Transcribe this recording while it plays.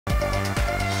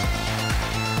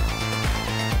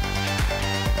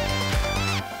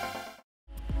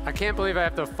can't believe I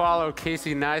have to follow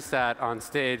Casey Neistat on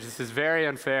stage. This is very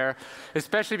unfair,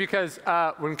 especially because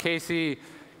when Casey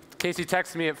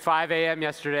texted me at 5 a.m.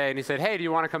 yesterday and he said, hey, do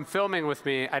you want to come filming with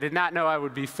me? I did not know I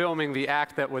would be filming the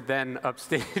act that would then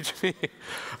upstage me.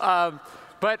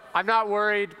 But I'm not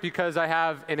worried because I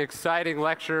have an exciting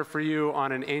lecture for you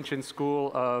on an ancient school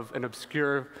of an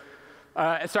obscure,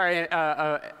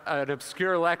 an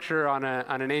obscure lecture on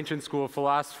an ancient school of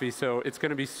philosophy. So it's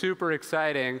going to be super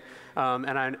exciting,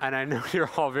 and I know you're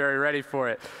all very ready for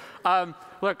it.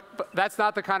 Look, that's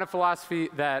not the kind of philosophy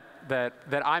that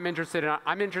I'm interested in.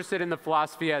 I'm interested in the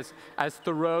philosophy as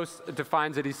Thoreau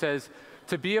defines it. He says,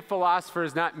 to be a philosopher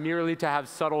is not merely to have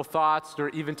subtle thoughts nor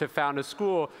even to found a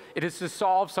school. It is to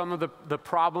solve some of the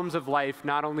problems of life,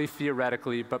 not only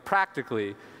theoretically, but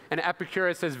practically. And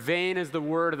Epicurus says, vain is the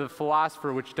word of the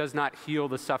philosopher which does not heal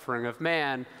the suffering of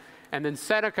man. And then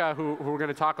Seneca, who we're going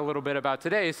to talk a little bit about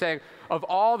today, is saying, of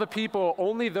all the people,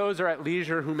 only those are at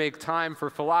leisure who make time for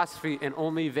philosophy, and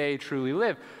only they truly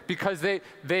live, because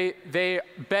they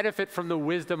benefit from the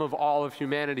wisdom of all of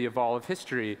humanity, of all of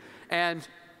history. And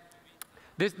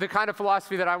the kind of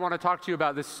philosophy that I want to talk to you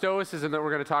about, this Stoicism that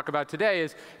we're going to talk about today,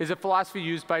 is a philosophy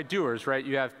used by doers, right?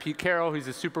 You have Pete Carroll, who's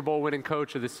a Super Bowl winning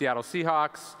coach of the Seattle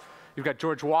Seahawks. You've got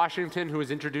George Washington, who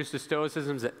was introduced to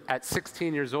Stoicism at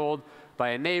 16 years old by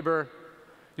a neighbor.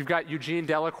 You've got Eugene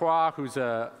Delacroix, who's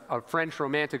a French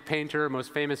romantic painter,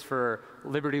 most famous for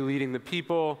Liberty Leading the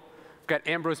People. You've got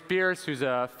Ambrose Bierce, who's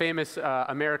a famous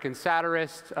American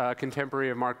satirist,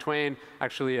 contemporary of Mark Twain,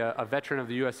 actually a veteran of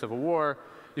the US Civil War.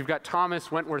 You've got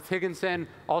Thomas Wentworth Higginson,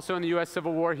 also in the US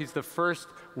Civil War. He's the first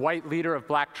white leader of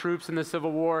black troops in the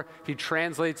Civil War. He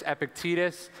translates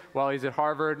Epictetus while he's at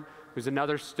Harvard, who's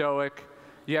another Stoic.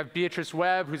 You have Beatrice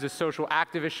Webb, who's a social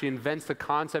activist. She invents the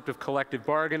concept of collective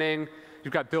bargaining.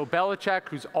 You've got Bill Belichick,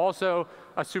 who's also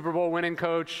a Super Bowl winning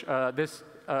coach of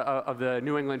the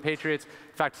New England Patriots.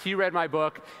 In fact, he read my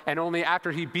book, and only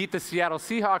after he beat the Seattle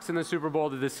Seahawks in the Super Bowl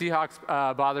did the Seahawks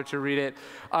bother to read it.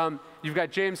 You've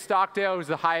got James Stockdale, who's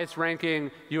the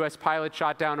highest-ranking U.S. pilot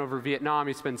shot down over Vietnam.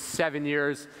 He spent 7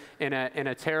 years in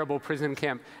a terrible prison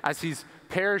camp. As he's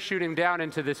parachuting down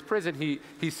into this prison,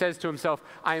 he says to himself,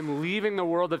 I am leaving the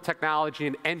world of technology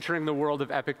and entering the world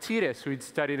of Epictetus, who he'd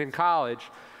studied in college.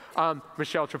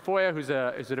 Michelle Tafoya, who's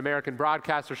an American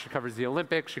broadcaster. She covers the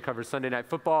Olympics. She covers Sunday Night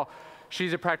Football.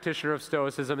 She's a practitioner of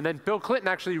Stoicism. And then Bill Clinton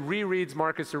actually rereads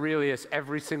Marcus Aurelius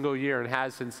every single year and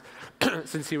has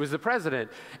since he was the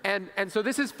president. And so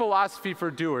this is philosophy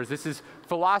for doers. This is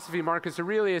philosophy. Marcus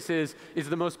Aurelius is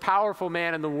the most powerful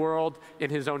man in the world in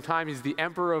his own time. He's the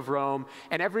emperor of Rome.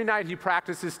 And every night he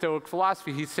practices Stoic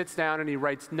philosophy. He sits down and he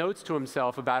writes notes to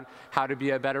himself about how to be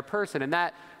a better person. And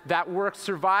that work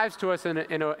survives to us in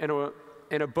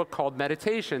a book called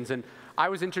Meditations. And I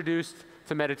was introduced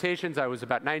to Meditations. I was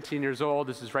about 19 years old.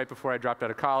 This is right before I dropped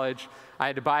out of college. I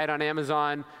had to buy it on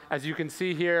Amazon. As you can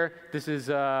see here, this is,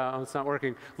 oh, it's not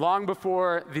working. Long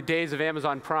before the days of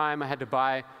Amazon Prime, I had to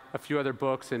buy a few other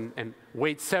books and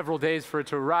wait several days for it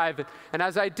to arrive. And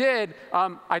as I did,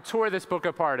 I tore this book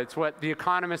apart. It's what the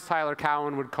economist Tyler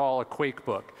Cowen would call a quake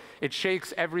book. It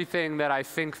shakes everything that I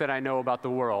think that I know about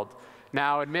the world.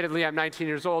 Now, admittedly, I'm 19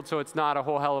 years old, so it's not a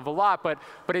whole hell of a lot, but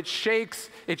it shakes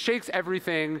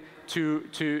everything to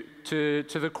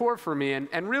the core for me.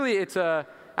 And really,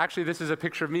 actually, this is a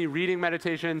picture of me reading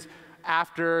Meditations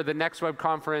after the Next Web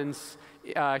conference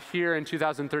here in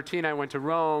 2013. I went to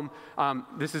Rome.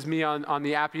 This is me on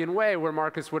the Appian Way, where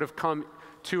Marcus would have come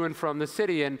to and from the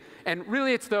city. And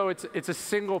really, it's a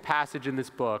single passage in this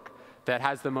book that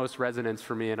has the most resonance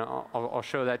for me, and I'll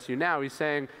show that to you now. He's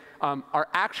saying, our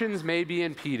actions may be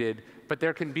impeded, but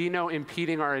there can be no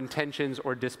impeding our intentions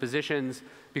or dispositions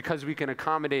because we can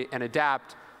accommodate and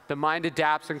adapt. The mind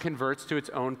adapts and converts to its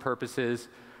own purposes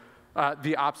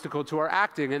the obstacle to our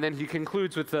acting. And then he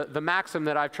concludes with the maxim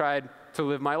that I've tried to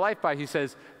live my life by. He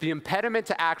says, the impediment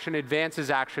to action advances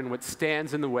action. What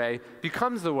stands in the way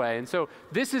becomes the way. And so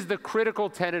this is the critical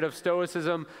tenet of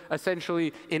Stoicism.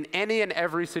 Essentially, in any and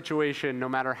every situation, no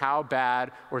matter how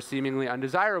bad or seemingly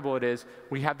undesirable it is,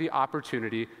 we have the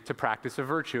opportunity to practice a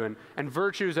virtue. And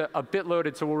virtue is a bit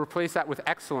loaded, so we'll replace that with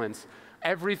excellence.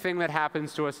 Everything that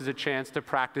happens to us is a chance to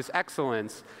practice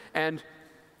excellence. And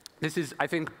This is, I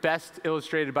think, best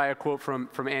illustrated by a quote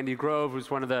from Andy Grove,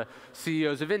 who's one of the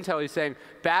CEOs of Intel. He's saying,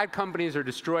 bad companies are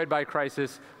destroyed by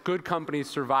crisis, good companies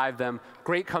survive them,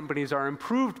 great companies are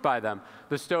improved by them.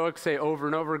 The Stoics say over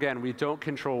and over again, we don't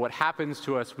control what happens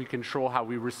to us, we control how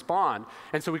we respond.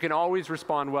 And so we can always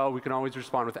respond well, we can always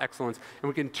respond with excellence, and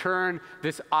we can turn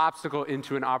this obstacle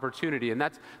into an opportunity. And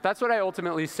that's what I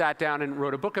ultimately sat down and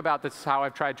wrote a book about. That's how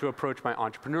I've tried to approach my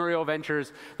entrepreneurial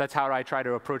ventures. That's how I try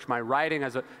to approach my writing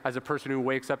as a person who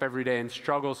wakes up every day and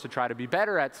struggles to try to be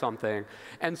better at something.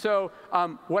 And so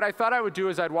what I thought I would do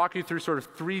is I'd walk you through sort of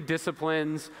 3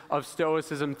 disciplines of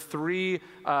Stoicism,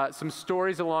 some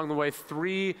stories along the way,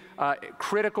 3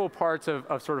 critical parts of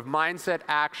sort of mindset,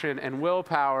 action, and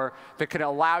willpower that can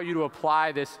allow you to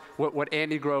apply this, what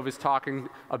Andy Grove is talking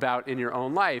about in your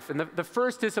own life. And the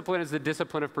first discipline is the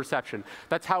discipline of perception.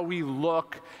 That's how we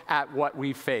look at what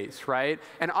we face, right?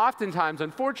 And oftentimes,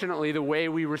 unfortunately, the way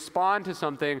we respond to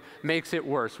something makes it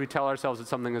worse. We tell ourselves that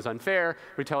something is unfair.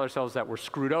 We tell ourselves that we're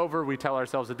screwed over. We tell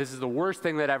ourselves that this is the worst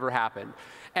thing that ever happened.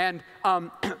 And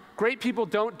great people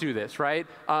don't do this, right?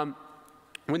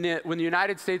 When the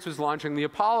United States was launching the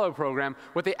Apollo program,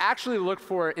 what they actually looked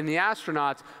for in the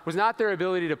astronauts was not their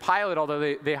ability to pilot, although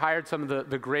they hired some of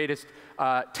the greatest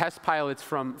test pilots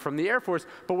from the Air Force,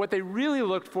 but what they really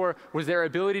looked for was their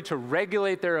ability to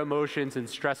regulate their emotions in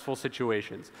stressful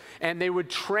situations. And they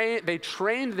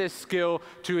trained this skill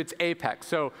to its apex.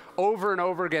 So over and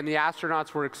over again, the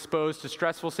astronauts were exposed to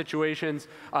stressful situations.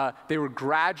 They were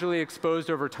gradually exposed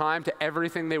over time to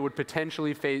everything they would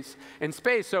potentially face in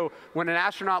space. So when an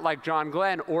astronaut like John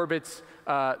Glenn orbits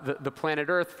the planet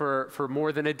Earth for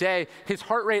more than a day, his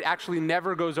heart rate actually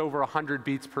never goes over 100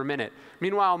 beats per minute.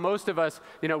 Meanwhile, most of us,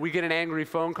 we get an angry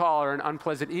phone call or an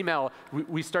unpleasant email,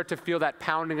 we start to feel that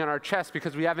pounding on our chest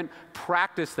because we haven't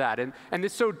practiced that. And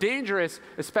it's so dangerous,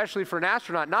 especially for an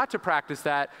astronaut, not to practice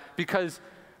that, because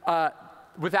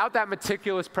without that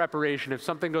meticulous preparation, if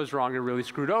something goes wrong, you're really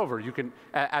screwed over. You can,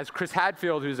 as Chris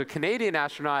Hadfield, who's a Canadian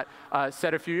astronaut,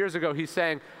 said a few years ago, he's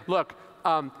saying, look,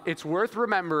 it's worth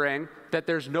remembering that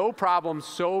there's no problem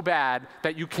so bad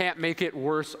that you can't make it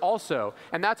worse also.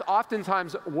 And that's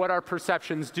oftentimes what our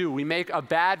perceptions do. We make a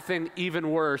bad thing even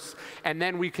worse, and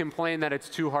then we complain that it's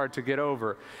too hard to get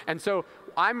over. And so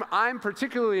I'm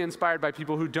particularly inspired by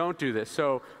people who don't do this.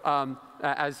 So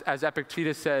as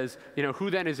Epictetus says, who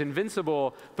then is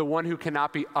invincible? The one who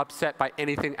cannot be upset by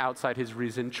anything outside his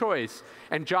reasoned choice.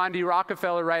 And John D.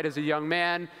 Rockefeller, right, as a young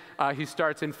man, he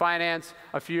starts in finance.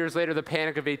 A few years later, the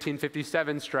Panic of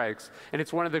 1857 strikes. And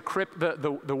it's one of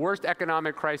the worst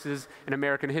economic crises in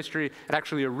American history. It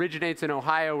actually originates in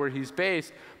Ohio, where he's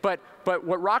based. But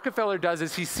what Rockefeller does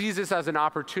is he sees this as an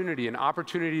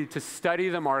opportunity to study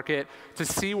the market, to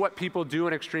see what people do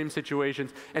in extreme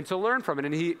situations, and to learn from it.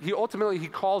 And he ultimately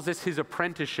calls this his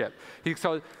apprenticeship.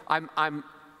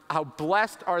 How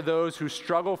blessed are those who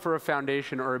struggle for a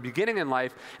foundation or a beginning in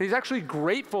life. And he's actually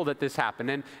grateful that this happened.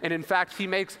 And in fact, he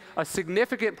makes a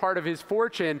significant part of his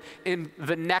fortune in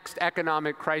the next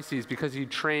economic crises because he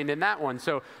trained in that one.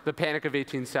 So the Panic of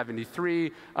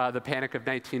 1873, the Panic of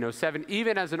 1907,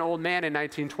 even as an old man in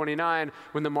 1929,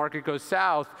 when the market goes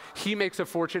south, he makes a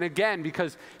fortune again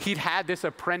because he'd had this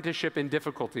apprenticeship in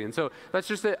difficulty. And so that's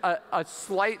just a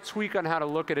slight tweak on how to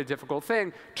look at a difficult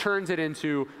thing, turns it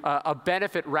into a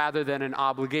benefit rather than an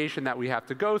obligation that we have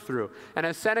to go through. And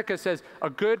as Seneca says, a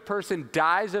good person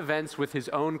dyes events with his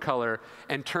own color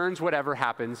and turns whatever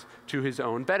happens to his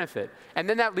own benefit. And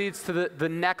then that leads to the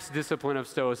next discipline of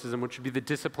Stoicism, which would be the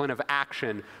discipline of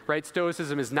action, right?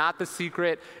 Stoicism is not the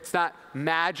secret. It's not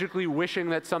magically wishing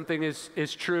that something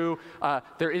is true.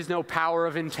 There is no power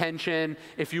of intention.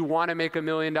 If you want to make $1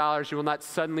 million, you will not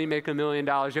suddenly make $1 million.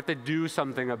 You have to do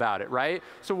something about it, right?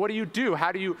 So what do you do?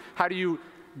 How do you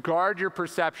guard your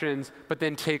perceptions, but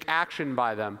then take action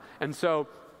by them? And so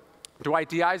Dwight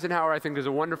D. Eisenhower, I think, is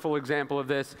a wonderful example of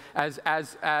this. As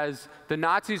the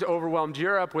Nazis overwhelmed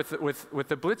Europe with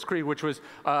the Blitzkrieg, which was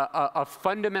a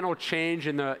fundamental change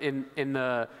in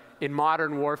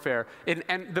modern warfare.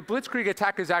 And the Blitzkrieg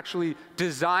attack is actually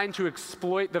designed to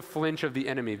exploit the flinch of the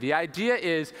enemy. The idea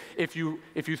is if you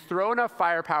throw enough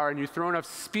firepower and you throw enough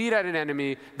speed at an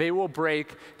enemy, they will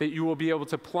break, that you will be able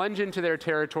to plunge into their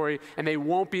territory and they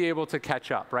won't be able to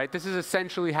catch up, right? This is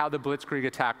essentially how the Blitzkrieg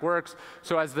attack works.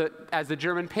 So as the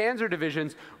German panzer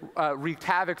divisions wreaked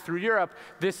havoc through Europe,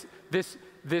 this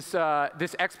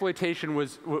exploitation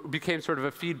became sort of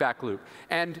a feedback loop.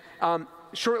 And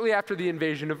shortly after the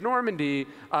invasion of Normandy,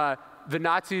 the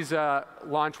Nazis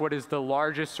launch what is the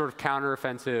largest sort of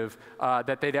counteroffensive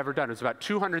that they'd ever done. It was about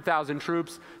 200,000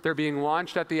 troops. They're being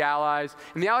launched at the Allies.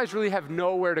 And the Allies really have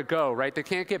nowhere to go, right? They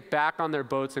can't get back on their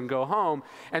boats and go home.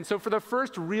 And so for the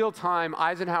first real time,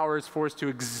 Eisenhower is forced to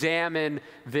examine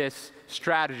this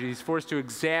strategy. He's forced to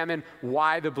examine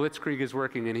why the Blitzkrieg is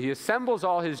working. And he assembles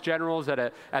all his generals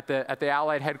at the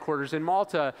Allied headquarters in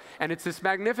Malta. And it's this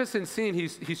magnificent scene.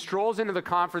 He strolls into the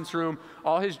conference room.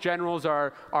 All his generals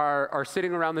are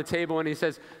sitting around the table. And he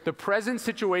says, the present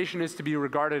situation is to be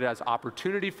regarded as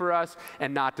opportunity for us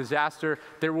and not disaster.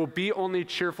 There will be only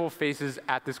cheerful faces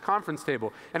at this conference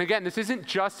table. And again, this isn't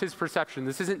just his perception.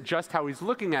 This isn't just how he's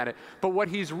looking at it. But what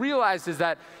he's realized is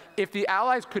that if the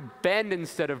Allies could bend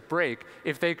instead of break,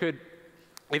 if they could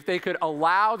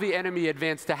allow the enemy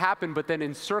advance to happen, but then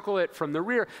encircle it from the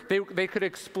rear, they could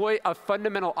exploit a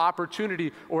fundamental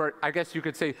opportunity, or I guess you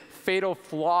could say fatal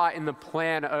flaw in the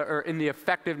plan or in the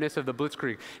effectiveness of the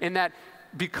Blitzkrieg, in that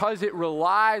because it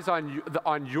relies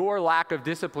on your lack of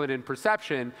discipline and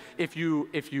perception, if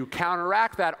you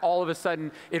counteract that, all of a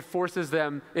sudden it forces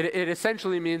them, it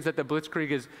essentially means that the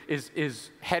Blitzkrieg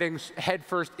is heading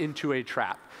headfirst into a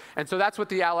trap. And so that's what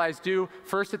the Allies do,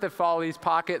 first at the Falaise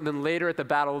Pocket and then later at the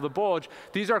Battle of the Bulge.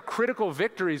 These are critical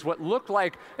victories. What looked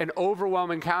like an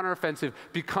overwhelming counteroffensive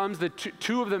becomes the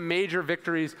two of the major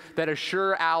victories that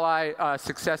assure Ally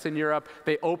success in Europe.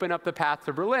 They open up the path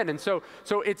to Berlin. And so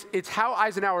it's how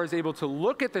Eisenhower is able to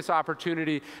look at this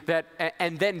opportunity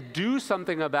and then do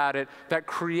something about it that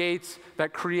creates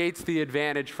the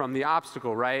advantage from the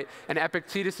obstacle, right? And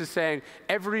Epictetus is saying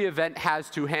every event has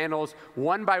two handles,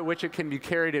 one by which it can be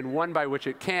carried and one by which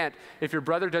it can't. If your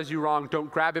brother does you wrong,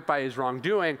 don't grab it by his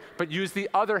wrongdoing, but use the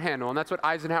other handle. And that's what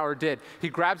Eisenhower did. He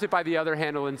grabs it by the other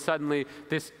handle, and suddenly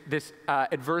this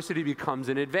adversity becomes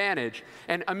an advantage.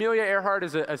 And Amelia Earhart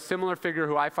is a similar figure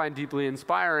who I find deeply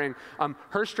inspiring.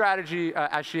 Her strategy,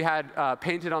 as she had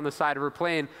painted on the side of her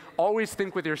plane, always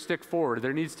think with your stick forward.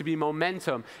 There needs to be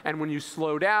momentum. And when you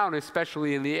slow down,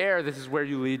 especially in the air, this is where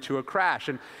you lead to a crash.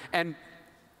 And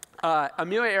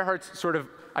Amelia Earhart's sort of,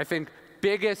 I think,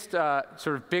 biggest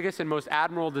and most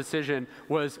admirable decision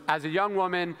was, as a young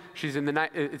woman, it's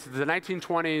the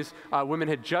 1920s, women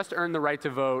had just earned the right to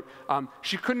vote.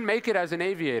 She couldn't make it as an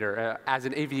aviator, as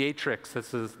an aviatrix.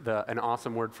 This is an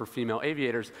awesome word for female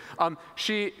aviators.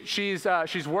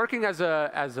 She's working as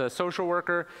a social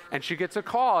worker, and she gets a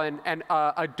call, and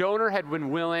a donor had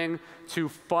been willing to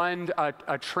fund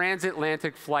a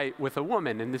transatlantic flight with a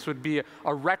woman, and this would be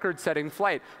a record-setting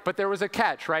flight. But there was a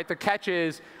catch, right? The catch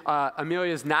is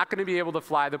Amelia is not going to be able to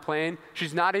fly the plane.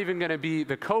 She's not even going to be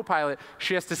the co-pilot.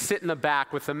 She has to sit in the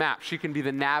back with the map. She can be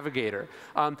the navigator.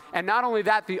 And not only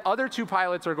that, the other two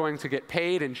pilots are going to get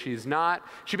paid, and she's not.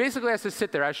 She basically has to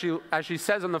sit there. As she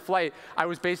says on the flight, I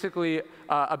was basically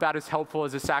about as helpful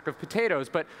as a sack of potatoes.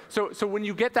 But so when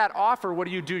you get that offer, what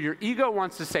do? Your ego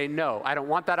wants to say, no, I don't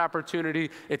want that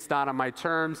opportunity. It's not on my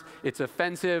terms. It's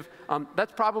offensive.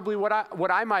 That's probably what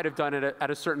I might have done at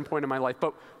a certain point in my life.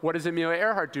 But what does Amelia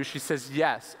Earhart do? She says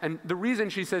yes. And the reason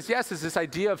she says yes is this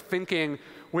idea of thinking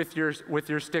with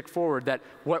your stick forward, that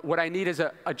what I need is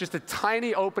just a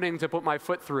tiny opening to put my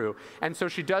foot through. And so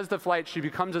she does the flight. She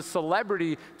becomes a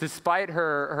celebrity despite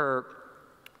her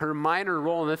minor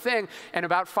role in the thing, and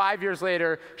about 5 years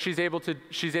later, she's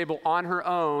able on her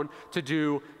own to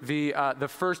do the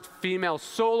first female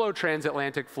solo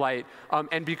transatlantic flight,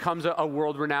 and becomes a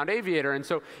world-renowned aviator. And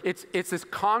so it's this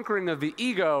conquering of the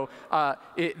ego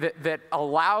that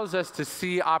allows us to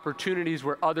see opportunities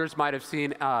where others might have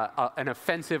seen an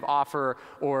offensive offer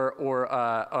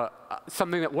or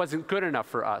something that wasn't good enough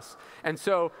for us. And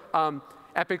so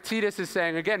Epictetus is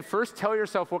saying, again, first tell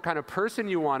yourself what kind of person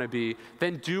you want to be,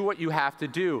 then do what you have to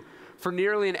do. For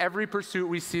nearly in every pursuit,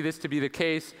 we see this to be the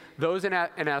case. Those in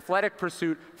an athletic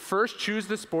pursuit first choose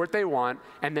the sport they want,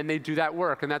 and then they do that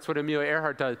work. And that's what Amelia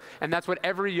Earhart does. And that's what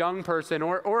every young person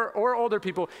or older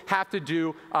people have to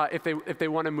do if they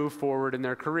want to move forward in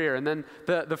their career. And then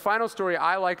the final story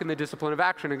I like in the discipline of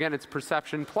action, again, it's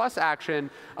perception plus action,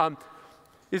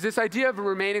 is this idea of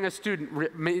remaining a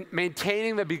student,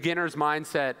 maintaining the beginner's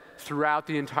mindset throughout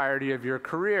the entirety of your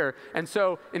career. And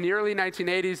so in the early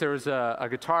 1980s, there was a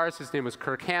guitarist. His name was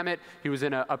Kirk Hammett. He was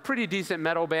in a pretty decent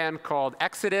metal band called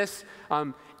Exodus.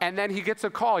 And then he gets a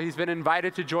call. He's been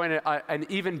invited to join an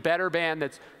even better band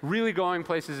that's really going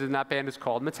places, and that band is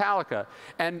called Metallica.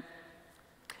 And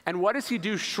what does he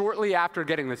do shortly after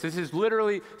getting this? This is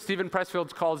literally, Stephen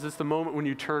Pressfield calls this the moment when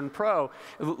you turn pro.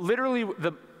 Literally,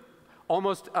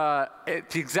 almost at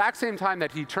the exact same time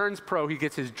that he turns pro, he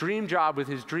gets his dream job with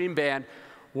his dream band.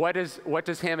 what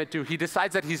does Hammett do? He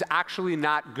decides that he's actually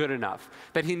not good enough,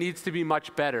 that he needs to be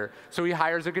much better. So he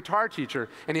hires a guitar teacher,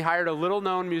 and he hired a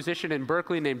little-known musician in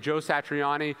Berkeley named Joe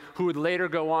Satriani, who would later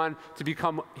go on to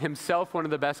become himself one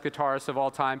of the best guitarists of all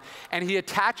time. And he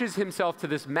attaches himself to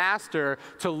this master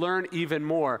to learn even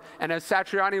more. And as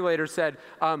Satriani later said,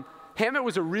 Hammett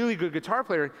was a really good guitar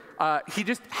player. He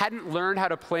just hadn't learned how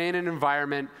to play in an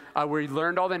environment where he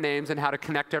learned all the names and how to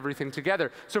connect everything together.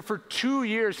 So for 2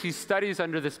 years, he studies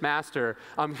under this master.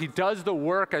 He does the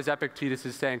work, as Epictetus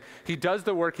is saying. He does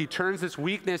the work. He turns this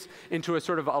weakness into a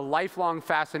sort of a lifelong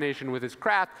fascination with his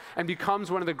craft and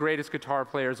becomes one of the greatest guitar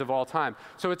players of all time.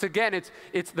 So it's, again,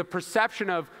 it's the perception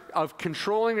of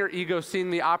controlling your ego,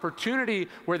 seeing the opportunity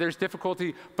where there's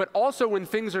difficulty, but also when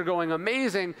things are going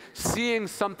amazing, seeing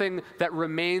something that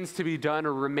remains to be done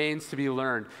or remains to be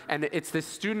learned. And it's this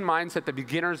student mindset, the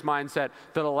beginner's mindset,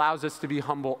 that allows us to be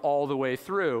humble all the way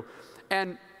through.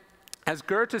 And as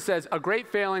Goethe says, a great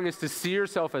failing is to see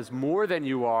yourself as more than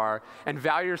you are and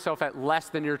value yourself at less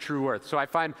than your true worth. So I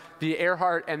find the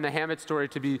Earhart and the Hammett story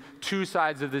to be two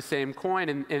sides of the same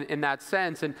coin in that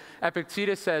sense. And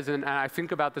Epictetus says, and I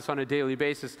think about this on a daily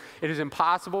basis, it is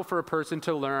impossible for a person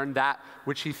to learn that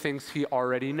which he thinks he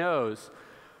already knows.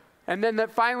 And then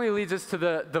that finally leads us to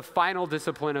the final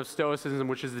discipline of Stoicism,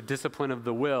 which is the discipline of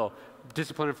the will.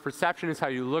 Discipline of perception is how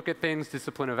you look at things.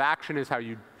 Discipline of action is how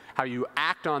you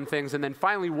act on things. And then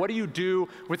finally, what do you do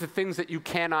with the things that you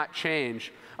cannot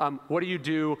change? What do you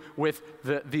do with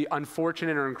the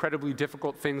unfortunate or incredibly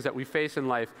difficult things that we face in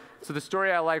life? So the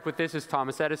story I like with this is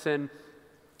Thomas Edison.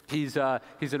 He's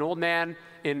an old man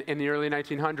in the early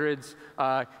 1900s.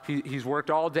 He's worked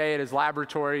all day at his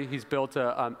laboratory. He's built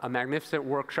a magnificent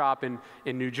workshop in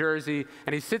New Jersey.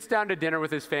 And he sits down to dinner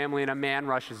with his family, and a man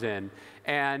rushes in.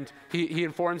 And he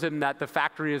informs him that the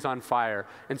factory is on fire.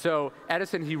 And so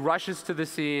Edison, he rushes to the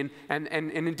scene, and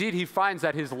indeed he finds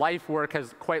that his life work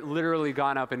has quite literally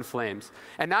gone up in flames.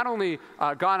 And not only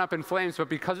gone up in flames, but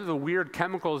because of the weird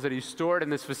chemicals that he stored in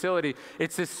this facility,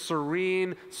 it's this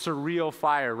serene, surreal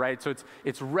fire, right? So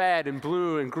it's red and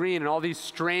blue and green and all these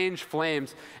strange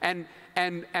flames. And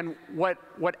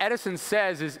what Edison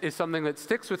says is something that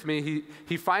sticks with me.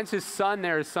 He finds his son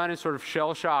there. His son is sort of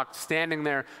shell-shocked, standing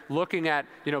there looking at,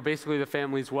 basically the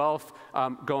family's wealth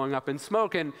going up in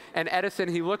smoke. And Edison,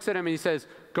 he looks at him and he says,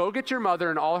 "Go get your mother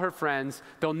and all her friends.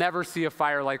 They'll never see a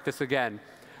fire like this again."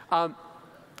 And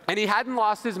he hadn't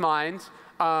lost his mind.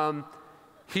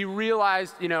 He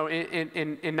realized,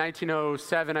 in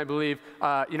 1907, I believe,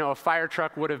 a fire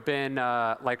truck would have been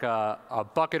like a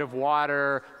bucket of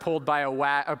water pulled by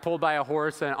a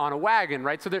horse on a wagon,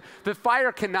 right? So the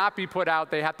fire cannot be put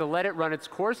out. They have to let it run its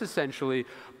course, essentially.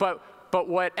 But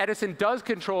what Edison does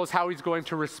control is how he's going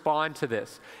to respond to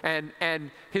this.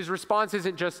 And his response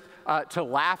isn't just to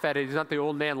laugh at it. He's not the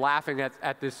old man laughing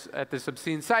at this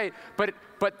obscene sight,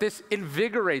 but this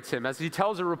invigorates him. As he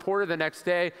tells a reporter the next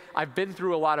day, "I've been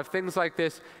through a lot of things like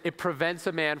this. It prevents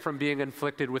a man from being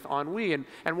inflicted with ennui."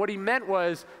 And what he meant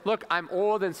was, look, I'm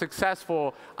old and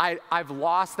successful. I've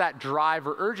lost that drive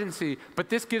or urgency, but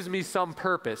this gives me some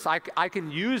purpose. I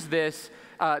can use this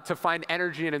to find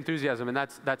energy and enthusiasm, and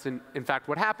that's in fact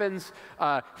what happens.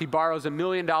 He borrows $1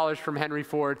 million from Henry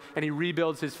Ford, and he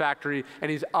rebuilds his factory, and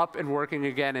he's up and working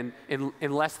again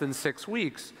in less than 6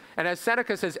 weeks. And as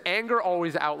Seneca says, anger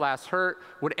always outlasts hurt.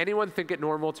 Would anyone think it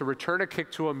normal to return a kick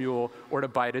to a mule or to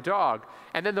bite a dog?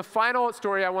 And then the final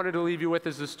story I wanted to leave you with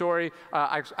is the story,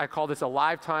 I call this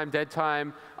Alive Time, Dead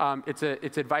Time.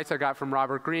 It's advice I got from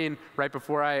Robert Greene right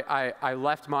before I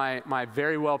left my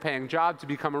very well-paying job to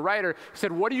become a writer. He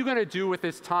said, what are you going to do with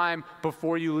this time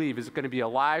before you leave? Is it going to be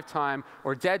alive time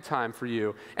or dead time for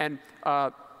you? And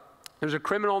there's a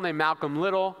criminal named Malcolm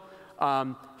Little.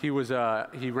 He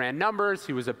ran numbers,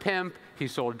 he was a pimp, he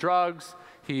sold drugs,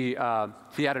 he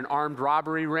had an armed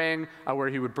robbery ring where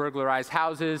he would burglarize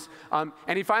houses,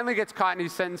 and he finally gets caught and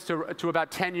he's sentenced to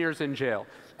about 10 years in jail.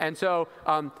 And so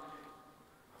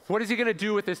what is he going to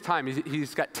do with this time?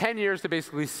 He's got 10 years to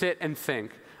basically sit and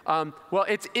think. Well,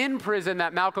 it's in prison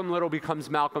that Malcolm Little becomes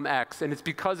Malcolm X, and it's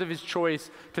because of his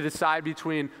choice to decide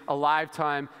between alive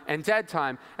time and dead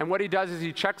time. And what he does is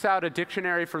he checks out a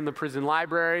dictionary from the prison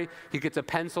library, he gets a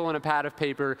pencil and a pad of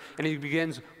paper, and he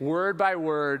begins word by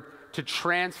word to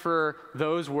transfer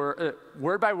those word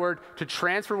by word to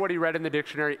transfer what he read in the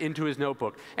dictionary into his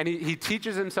notebook. And he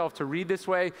teaches himself to read this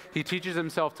way, he teaches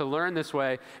himself to learn this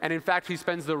way, and in fact he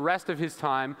spends the rest of his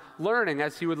time learning.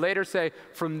 As he would later say,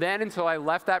 from then until I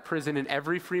left that prison, in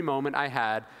every free moment I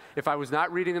had, if I was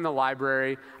not reading in the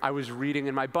library, I was reading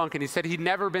in my bunk. And he said he'd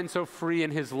never been so free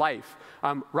in his life.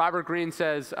 Robert Greene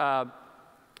says,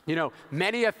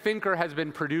 Many a thinker has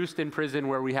been produced in prison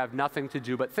where we have nothing to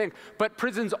do but think. But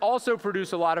prisons also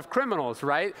produce a lot of criminals,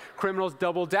 right? Criminals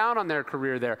double down on their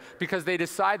career there because they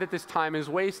decide that this time is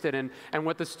wasted. And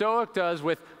what the Stoic does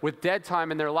with dead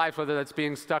time in their life, whether that's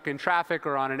being stuck in traffic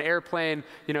or on an airplane,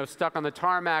 stuck on the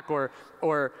tarmac,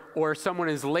 or someone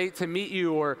is late to meet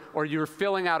you, or you're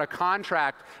filling out a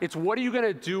contract, it's what are you going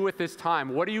to do with this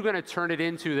time? What are you going to turn it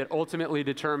into that ultimately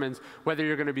determines whether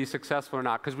you're going to be successful or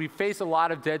not? Because we face a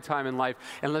lot of dead time in life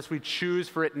unless we choose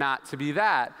for it not to be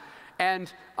that.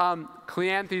 And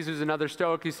Cleanthes, who's another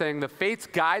Stoic, he's saying the fates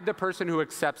guide the person who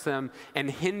accepts them and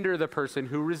hinder the person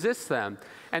who resists them.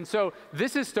 And so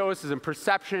this is Stoicism: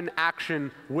 perception,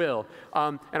 action, will.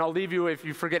 And I'll leave you, if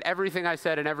you forget everything I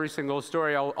said in every single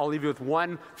story, I'll leave you with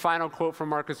one final quote from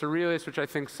Marcus Aurelius, which I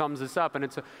think sums this up. And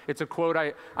it's a quote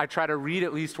I try to read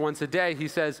at least once a day. He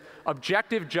says,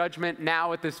 "Objective judgment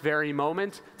now at this very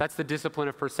moment," that's the discipline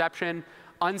of perception.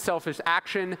 "Unselfish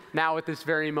action now at this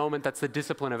very moment," that's the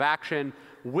discipline of action.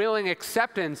 "Willing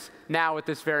acceptance now at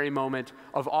this very moment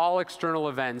of all external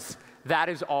events," that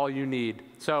is all you need.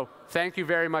 So thank you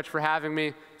very much for having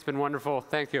me. It's been wonderful.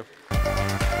 Thank you.